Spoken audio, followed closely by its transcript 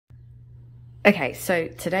Okay, so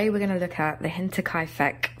today we're going to look at the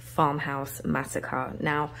Hinterkaifek farmhouse massacre.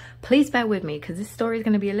 Now, please bear with me because this story is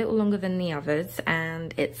going to be a little longer than the others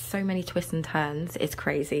and it's so many twists and turns. It's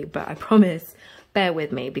crazy, but I promise, bear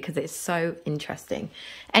with me because it's so interesting.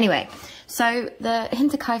 Anyway, so the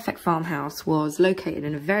Hinterkaifek farmhouse was located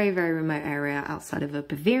in a very, very remote area outside of a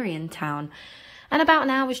Bavarian town and about an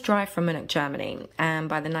hour's drive from Munich, Germany. And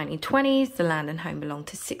by the 1920s, the land and home belonged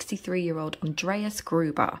to 63-year-old Andreas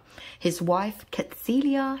Gruber, his wife,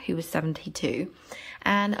 Cecilia, who was 72,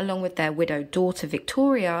 and along with their widowed daughter,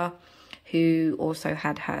 Victoria, who also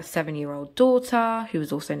had her 7-year-old daughter, who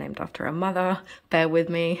was also named after her mother, bear with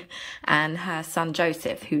me, and her son,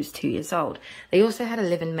 Joseph, who was 2 years old. They also had a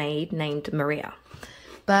live-in maid named Maria.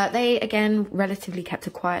 But they, again, relatively kept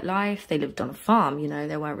a quiet life. They lived on a farm, you know,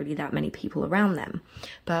 there weren't really that many people around them.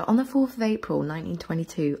 But on the 4th of April,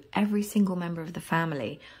 1922, every single member of the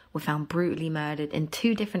family were found brutally murdered in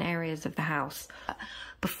 2 different areas of the house.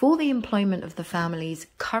 Before the employment of the family's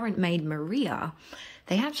current maid, Maria,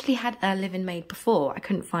 they actually had a live-in maid before. I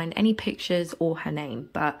couldn't find any pictures or her name,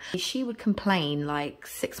 but she would complain like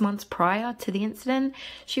 6 months prior to the incident.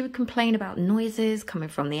 She would complain about noises coming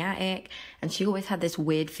from the attic, and she always had this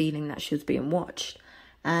weird feeling that she was being watched.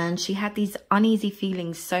 And she had these uneasy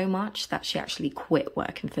feelings so much that she actually quit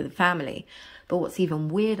working for the family. But what's even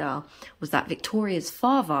weirder was that Victoria's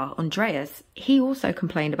father, Andreas, he also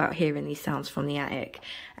complained about hearing these sounds from the attic.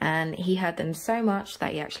 And he heard them so much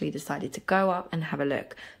that he actually decided to go up and have a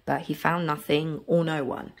look. But he found nothing or no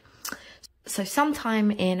one. So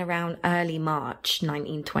sometime in around early March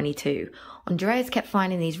 1922, Andreas kept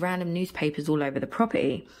finding these random newspapers all over the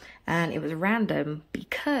property. And it was random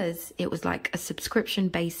because it was like a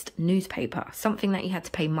subscription-based newspaper, something that you had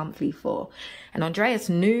to pay monthly for. And Andreas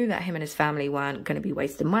knew that him and his family weren't going to be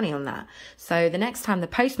wasting money on that. So the next time the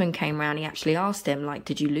postman came around, he actually asked him, like,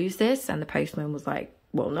 did you lose this? And the postman was like,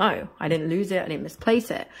 well, no, I didn't lose it. I didn't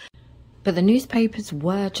misplace it. But the newspapers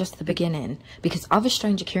were just the beginning, because other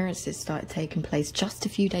strange occurrences started taking place just a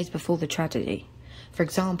few days before the tragedy. For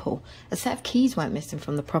example, a set of keys went missing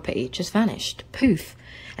from the property, just vanished, poof.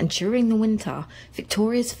 And during the winter,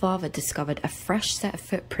 Victoria's father discovered a fresh set of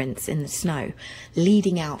footprints in the snow,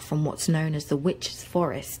 leading out from what's known as the Witch's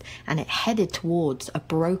Forest, and it headed towards a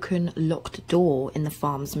broken, locked door in the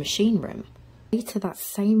farm's machine room. Later that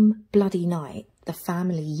same bloody night, the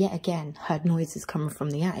family yet again heard noises coming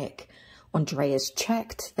from the attic. Andreas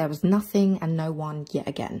checked, there was nothing and no one yet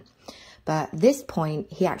again. But at this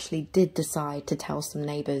point, he actually did decide to tell some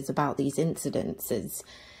neighbours about these incidences.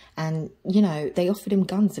 And, you know, they offered him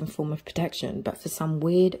guns in form of protection. But for some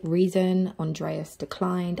weird reason, Andreas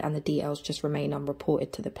declined and the details just remain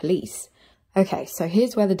unreported to the police. Okay, so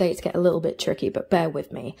here's where the dates get a little bit tricky, but bear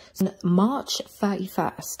with me. So on March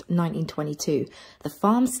 31st, 1922, the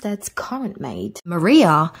farmstead's current maid,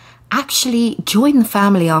 Maria, actually joined the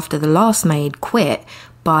family after the last maid quit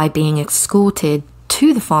by being escorted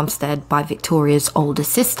to the farmstead by Victoria's older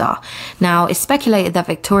sister. Now, it's speculated that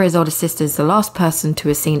Victoria's older sister is the last person to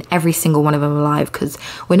have seen every single one of them alive, because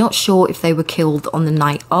we're not sure if they were killed on the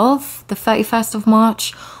night of the 31st of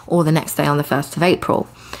March or the next day on the 1st of April.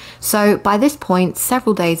 So by this point,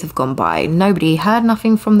 several days have gone by. Nobody heard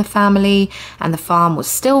nothing from the family and the farm was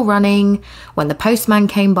still running. When the postman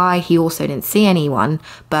came by, he also didn't see anyone,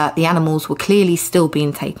 but the animals were clearly still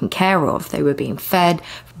being taken care of. They were being fed,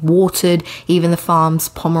 watered. Even the farm's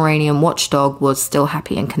Pomeranian watchdog was still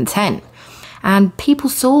happy and content. And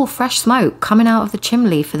people saw fresh smoke coming out of the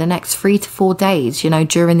chimney for the next 3 to 4 days, you know,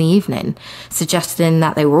 during the evening, suggesting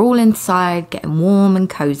that they were all inside getting warm and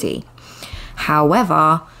cozy.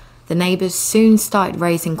 However, the neighbours soon started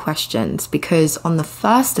raising questions because on the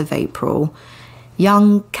 1st of April,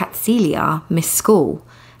 young Cecilia missed school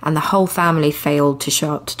and the whole family failed to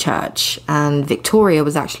show up to church. And Victoria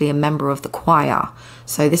was actually a member of the choir,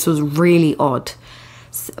 so this was really odd.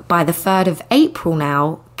 By the 3rd of April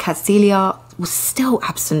now, Cecilia was still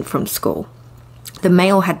absent from school. The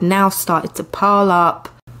mail had now started to pile up,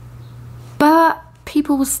 but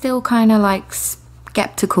people were still kind of like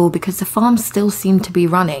skeptical because the farm still seemed to be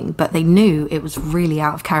running, but they knew it was really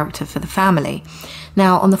out of character for the family.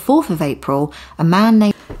 Now, on the 4th of April, a man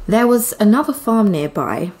named... There was another farm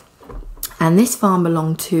nearby, and this farm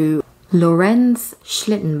belonged to Lorenz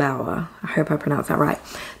Schlittenbauer. I hope I pronounced that right.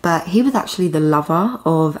 But he was actually the lover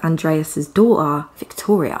of Andreas's daughter,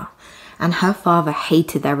 Victoria. And her father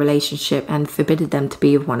hated their relationship and forbade them to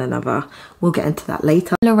be with one another. We'll get into that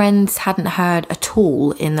later. Lorenz hadn't heard at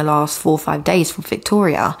all in the last 4 or 5 days from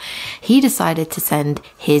Victoria. He decided to send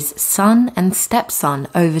his son and stepson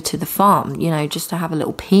over to the farm, you know, just to have a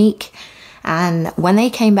little peek. And when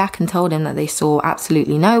they came back and told him that they saw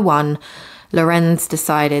absolutely no one, Lorenz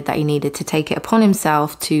decided that he needed to take it upon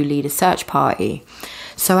himself to lead a search party.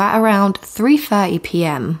 So at around 3:30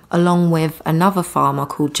 p.m, along with another farmer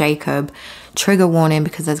called Jacob, trigger warning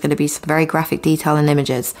because there's going to be some very graphic detail and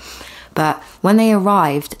images, but when they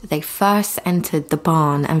arrived, they first entered the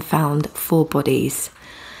barn and found 4 bodies.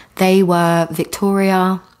 They were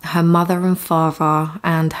Victoria, her mother and father,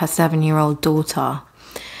 and her 7-year-old daughter.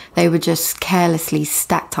 They were just carelessly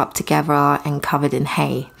stacked up together and covered in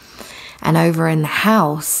hay. And over in the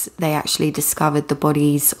house, they actually discovered the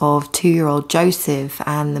bodies of 2-year-old Joseph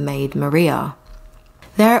and the maid Maria.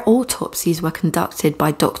 Their autopsies were conducted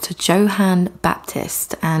by Dr. Johann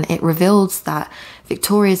Baptist, and it revealed that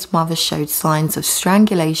Victoria's mother showed signs of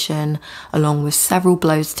strangulation along with several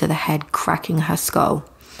blows to the head, cracking her skull.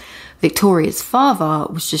 Victoria's father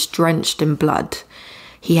was just drenched in blood.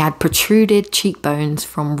 He had protruded cheekbones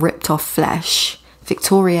from ripped off flesh.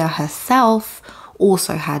 Victoria herself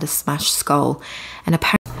also had a smashed skull, and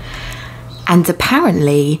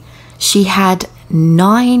apparently she had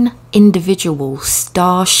 9 individual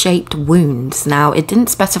star-shaped wounds. Now, it didn't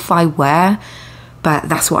specify where, but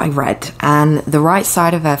that's what I read. And the right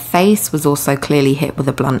side of her face was also clearly hit with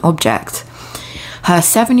a blunt object. Her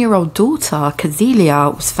 7-year-old daughter,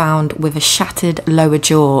 Kazelia, was found with a shattered lower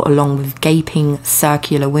jaw along with gaping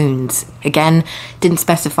circular wounds. Again, didn't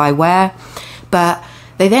specify where, but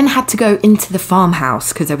they then had to go into the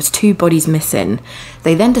farmhouse because there was 2 bodies missing.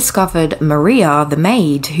 They then discovered Maria, the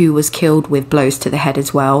maid, who was killed with blows to the head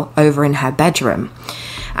as well, over in her bedroom.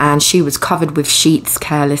 And she was covered with sheets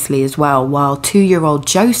carelessly as well, while 2-year-old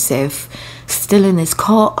Joseph, still in his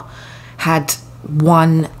cot, had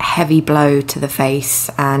 1 heavy blow to the face,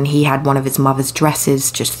 and he had one of his mother's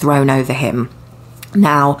dresses just thrown over him.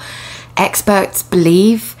 Now, experts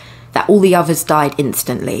believe that all the others died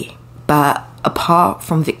instantly, but apart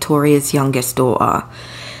from Victoria's youngest daughter.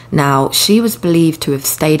 Now, she was believed to have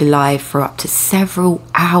stayed alive for up to several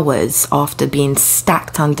hours after being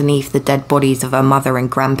stacked underneath the dead bodies of her mother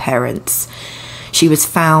and grandparents. She was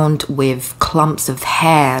found with clumps of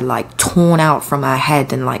hair like torn out from her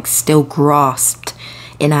head and like still grasped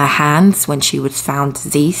in her hands when she was found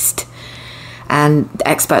deceased. And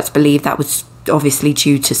experts believe that was obviously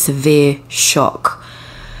due to severe shock.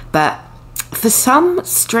 But for some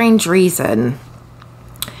strange reason,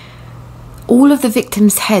 all of the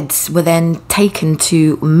victims' heads were then taken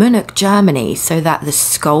to Munich, Germany, so that the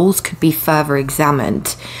skulls could be further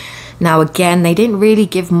examined. Now, again, they didn't really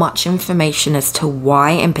give much information as to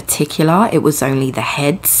why in particular it was only the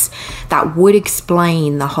heads. That would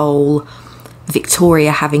explain the whole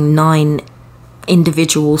Victoria having 9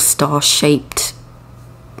 individual star-shaped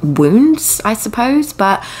wounds, I suppose,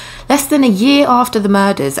 but less than a year after the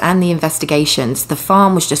murders and the investigations, the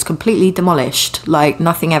farm was just completely demolished, like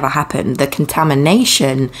nothing ever happened. The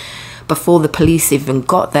contamination before the police even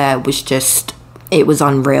got there was just, it was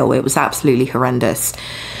unreal. It was absolutely horrendous.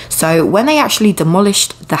 So when they actually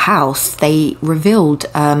demolished the house, they revealed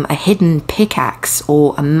a hidden pickaxe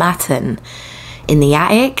or a maton in the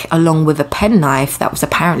attic, along with a penknife that was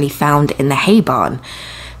apparently found in the hay barn.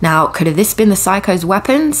 Now, could have this been the psycho's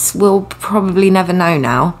weapons? We'll probably never know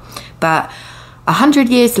now. But 100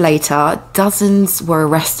 years later, dozens were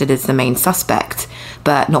arrested as the main suspect,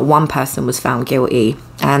 but not one person was found guilty.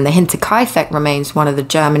 And the Hinterkaifek remains one of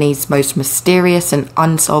Germany's most mysterious and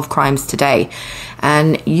unsolved crimes today.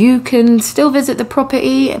 And you can still visit the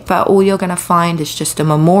property, but all you're going to find is just a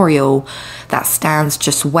memorial that stands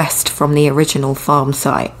just west from the original farm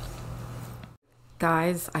site.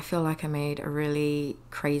 Guys, I feel like I made a really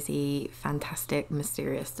crazy, fantastic,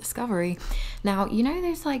 mysterious discovery. Now, you know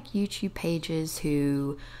there's like YouTube pages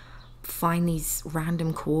who find these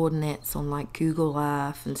random coordinates on like Google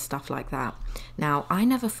Earth and stuff like that. Now, I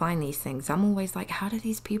never find these things. I'm always like, how do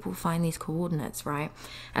these people find these coordinates, right?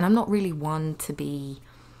 And I'm not really one to be,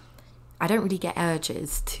 I don't really get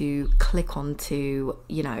urges to click onto,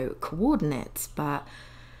 you know, coordinates, but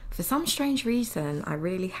for some strange reason, I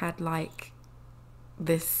really had like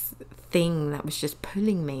this thing that was just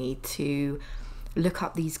pulling me to look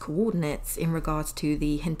up these coordinates in regards to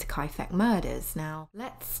the Hinterkaifek murders. Now,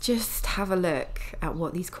 let's just have a look at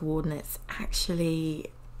what these coordinates actually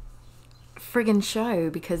friggin' show,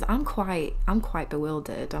 because I'm quite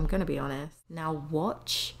bewildered, I'm gonna be honest. Now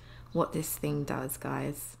watch what this thing does,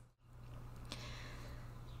 guys.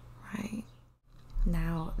 Right,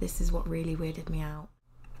 now this is what really weirded me out.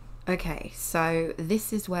 Okay, so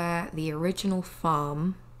this is where the original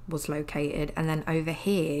farm was located, and then over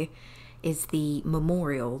here is the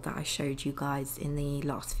memorial that I showed you guys in the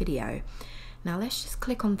last video. Now let's just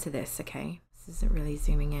click onto this, okay? This isn't really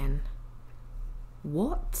zooming in.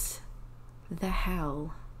 What the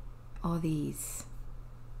hell? are these?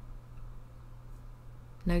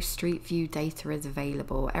 No street view data is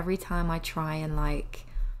available. Every time I try and like,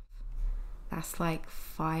 that's like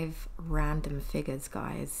 5 random figures,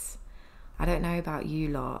 guys. I don't know about you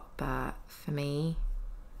lot, but for me,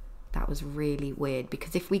 that was really weird.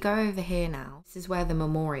 Because if we go over here now, this is where the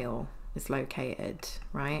memorial is located,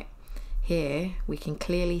 right? Here, we can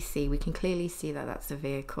clearly see that that's a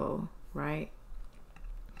vehicle, right?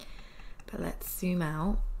 But let's zoom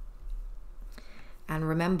out. And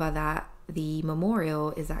remember that the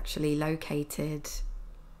memorial is actually located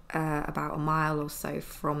about a mile or so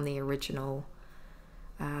from the original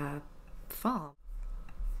farm.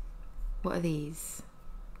 What are these?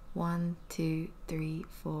 1, 2, 3,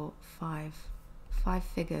 4, 5. 5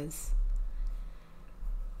 figures.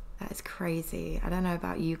 That is crazy. I don't know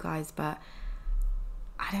about you guys, but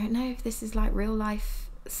I don't know if this is like real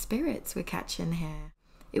life spirits we're catching here.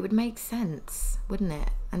 It would make sense, wouldn't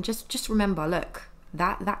it? And just remember, look,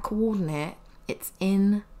 that coordinate, it's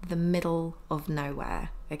in the middle of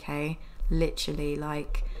nowhere, okay? Literally,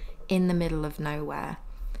 like, in the middle of nowhere.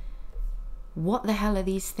 What the hell are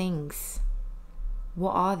these things?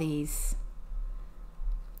 What are these?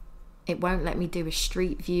 It won't let me do a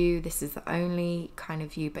street view. This is the only kind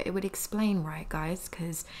of view, but it would explain, right, guys?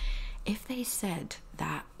 Because if they said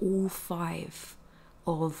that all 5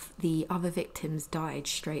 of the other victims died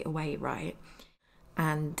straight away, right?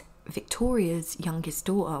 And Victoria's youngest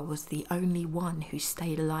daughter was the only one who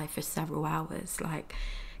stayed alive for several hours. Like,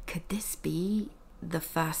 could this be the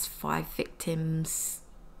first 5 victims'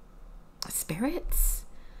 spirits?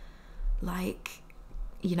 Like,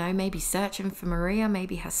 you know, maybe searching for Maria,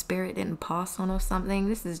 maybe her spirit didn't pass on or something.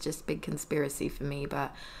 This is just big conspiracy for me,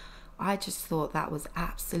 but I just thought that was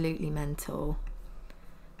absolutely mental.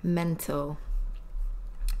 Mental.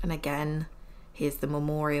 And again, here's the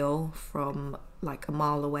memorial from like a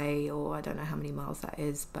mile away, or I don't know how many miles that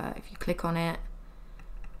is, but if you click on it,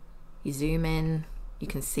 you zoom in, you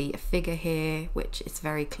can see a figure here, which it's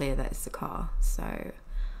very clear that it's a car. So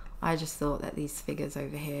I just thought that these figures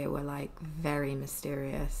over here were like very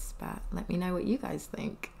mysterious, but let me know what you guys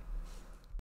think.